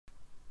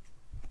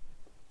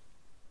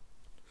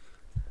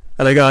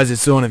Hello guys,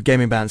 it's Zorn of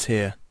Gamingbantz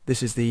here.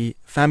 This is the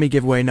Fami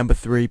giveaway number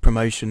 3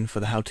 promotion for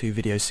the how-to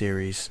video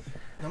series.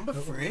 Number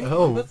 3?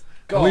 Oh,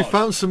 God. We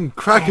found some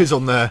crackers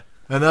on there,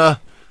 and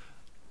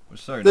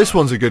this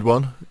one's a good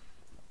one.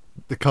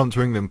 The Come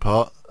to England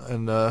part,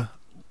 and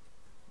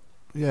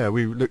yeah,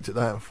 we looked at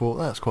that and thought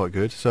that's quite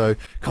good. So,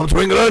 come to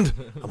England!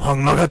 I'm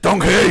hung like a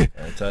donkey!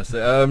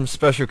 Fantastic.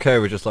 Special K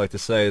would just like to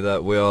say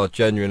that we are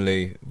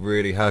genuinely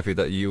really happy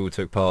that you all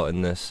took part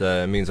in this.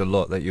 It means a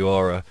lot that you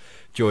are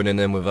joining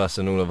in with us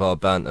and all of our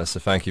banter, so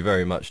thank you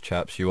very much,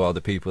 chaps. You are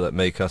the people that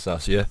make us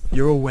us, yeah?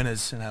 You're all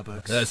winners in our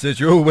books. That's it,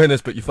 you're all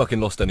winners, but you fucking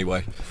lost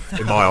anyway.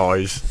 In my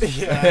eyes.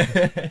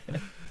 Yeah.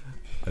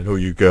 And all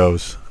you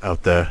girls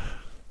out there.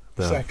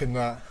 Second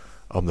that.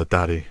 I'm the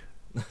daddy.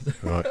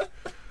 Right.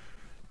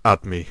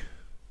 Add me.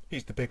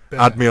 He's the big bear.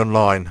 Add me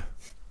online.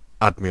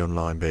 Add me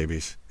online,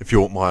 babies. If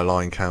you want my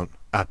line count,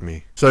 add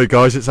me. So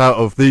guys, it's out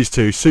of these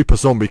two, Super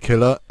Zombie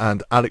Killer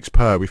and Alex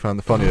Purr, we found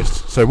the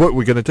funniest. So what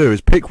we're going to do is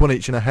pick one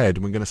each in a head,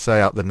 and we're going to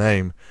say out the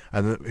name,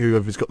 and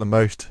whoever's got the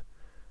most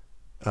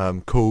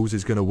calls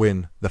is going to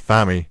win the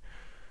Fami.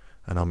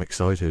 And I'm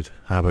excited.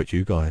 How about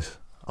you guys?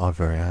 I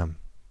very am.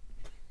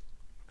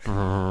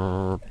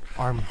 I'm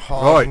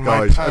hard. Right,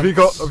 guys. Have you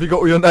got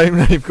all your name?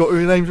 You've got all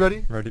your names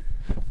ready? Ready.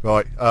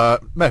 Right.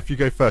 Meth, you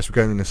go first. We're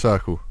going in a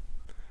circle.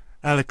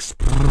 Alex.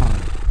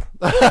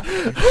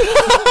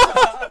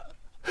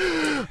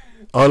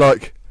 I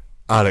like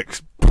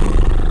Alex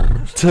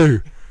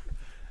too.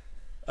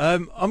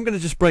 I'm going to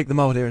just break the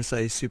mold here and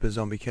say Super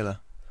Zombie Killer.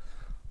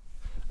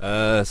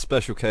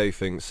 Special K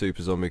thinks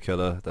Super Zombie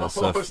Killer. That's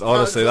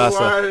honestly, that's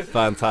a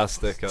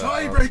fantastic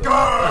tiebreaker.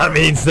 That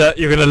means that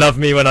you're gonna love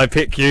me when I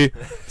pick you.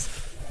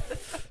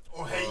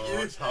 Or hate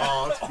you. It's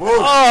hard. Whoa.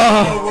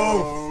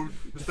 Oh. Whoa.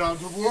 It's down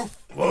to woof.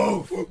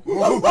 Whoa.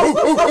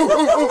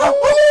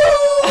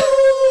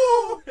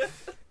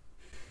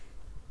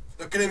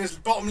 Look at him, his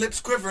bottom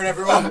lip's quivering,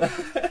 everyone.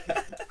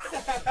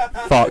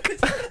 Fuck.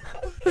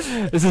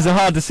 This is a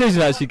hard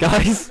decision, actually,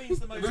 guys.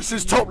 This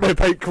is top lip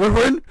ain't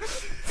quivering.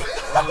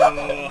 I don't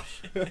know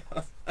who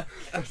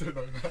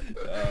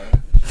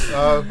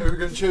are we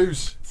going to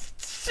choose?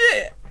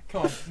 Shit!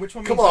 Come on, which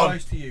one Come means on.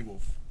 most to you,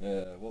 Wolf?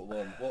 Yeah,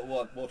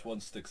 what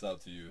one sticks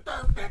out to you?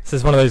 This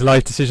is one of those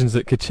life decisions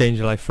that could change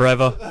your life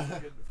forever.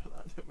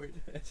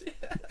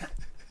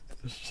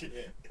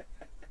 Shit.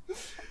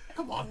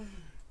 Come on.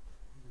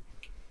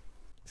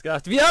 It's gonna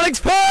have to be Alex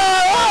Purr!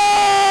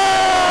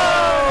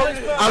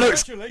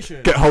 Alex,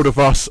 Congratulations. get hold of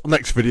us.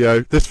 Next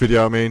video. This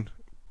video, I mean.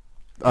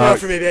 Purr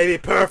for me, baby,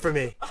 purr for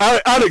me.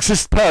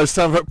 Alex's purrs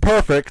sound like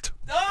perfect.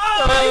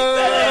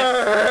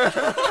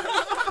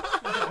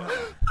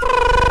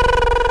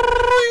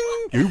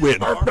 You win.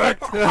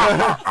 Perfect.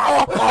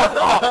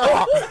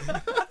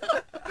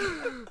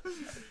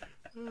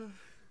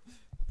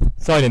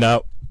 Signing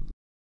out.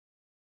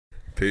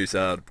 Peace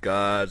out,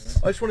 guys.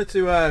 I just wanted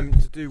to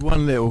do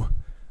one little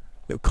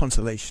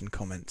consolation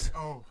comment.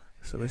 Oh.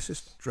 So let's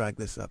just drag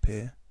this up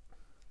here.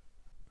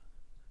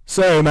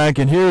 So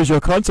Mankin, here is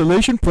your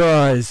consolation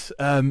prize.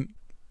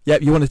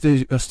 Yep, you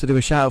wanted us to do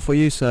a shout out for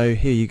you, so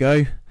here you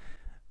go.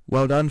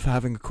 Well done for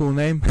having a cool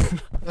name.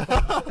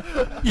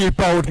 You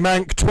bold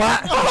mank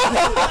twat.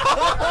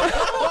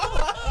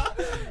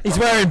 He's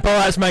wearing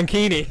Boaz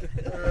Mankini.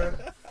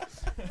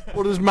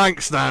 What does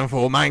mank stand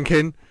for,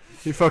 Mankin?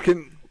 You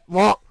fucking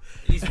what?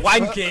 He's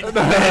wanking.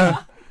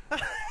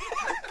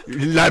 You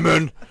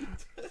lemon.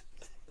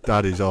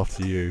 Daddy's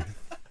after you.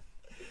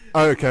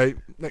 Okay,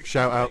 next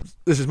shout out.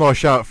 This is my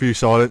shout out for you,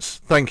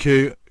 Silence. Thank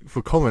you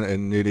for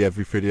commenting nearly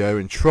every video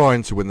and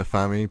trying to win the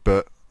Fami,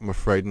 but I'm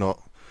afraid not.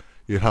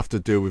 You'll have to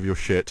deal with your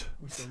shit.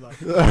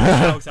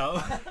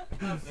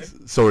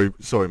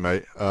 Sorry,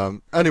 mate.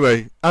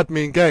 Anyway, add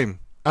me in game.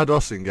 Add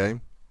us in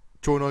game.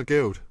 Join our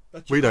guild.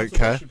 We don't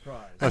care.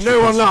 And no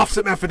one laughs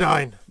at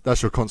Methadine.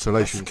 That's your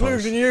consolation prize.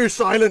 Including you,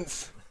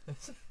 Silence.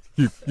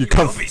 You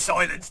come. Be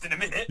silenced in a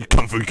minute. You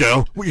come through,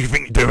 girl. What do you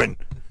think you're doing?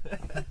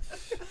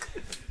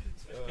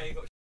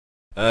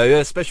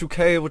 Yeah, Special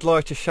K would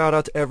like to shout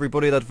out to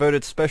everybody that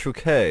voted Special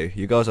K.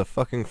 You guys are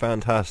fucking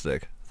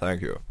fantastic.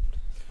 Thank you.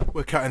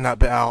 We're cutting that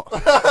bit out.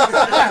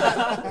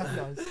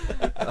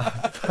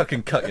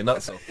 Fucking cut your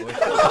nuts off, boy.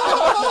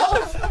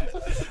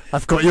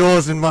 I've got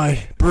yours in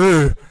my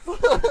brew.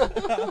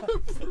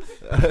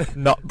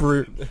 Nut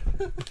brew.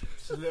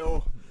 It's a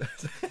little...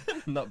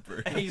 Nut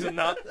brew. He's a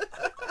nut.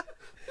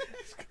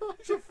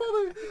 So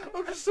funny.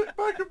 I'm just sitting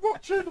back and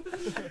watching.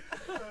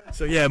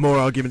 So yeah, more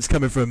arguments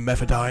coming from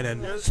Methadine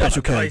and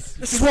Special K.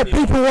 This is what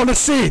people want to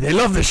see. They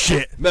love this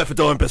shit.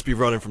 Methadine best be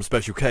running from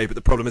Special K, but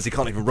the problem is he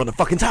can't even run a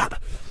fucking tab.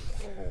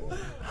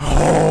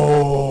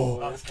 Oh.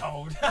 That's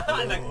cold.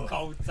 Like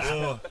cold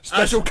tap.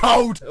 Special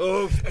cold.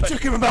 Oh, It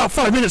took him about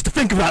 5 minutes to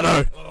think of that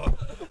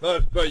though.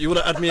 right, you want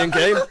to add me in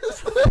game?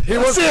 He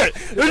wants it.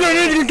 You don't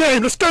need it in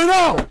game. Let's go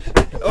now.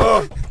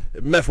 Oh,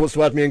 Meth wants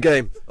to add me in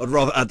game. I'd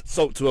rather add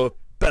salt to a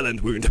bell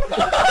end wound.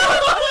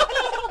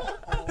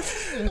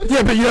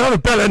 Yeah, but you have a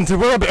bell end to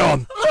rub it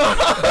on.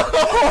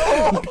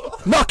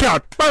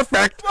 Knockout.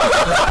 Perfect.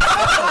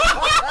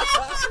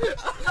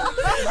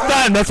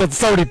 Man, that's what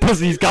so many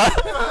pussies got.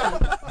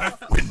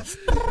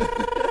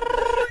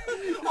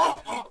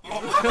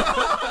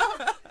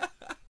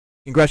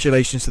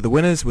 Congratulations to the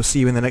winners. We'll see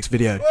you in the next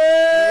video.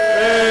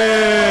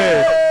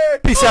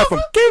 Peace out from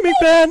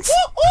Gamingbantz.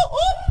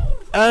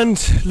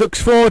 And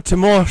looks forward to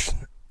more.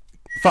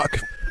 Fuck.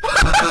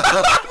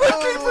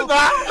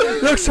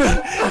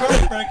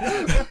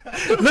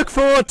 Look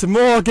forward to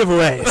more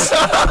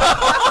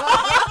giveaways.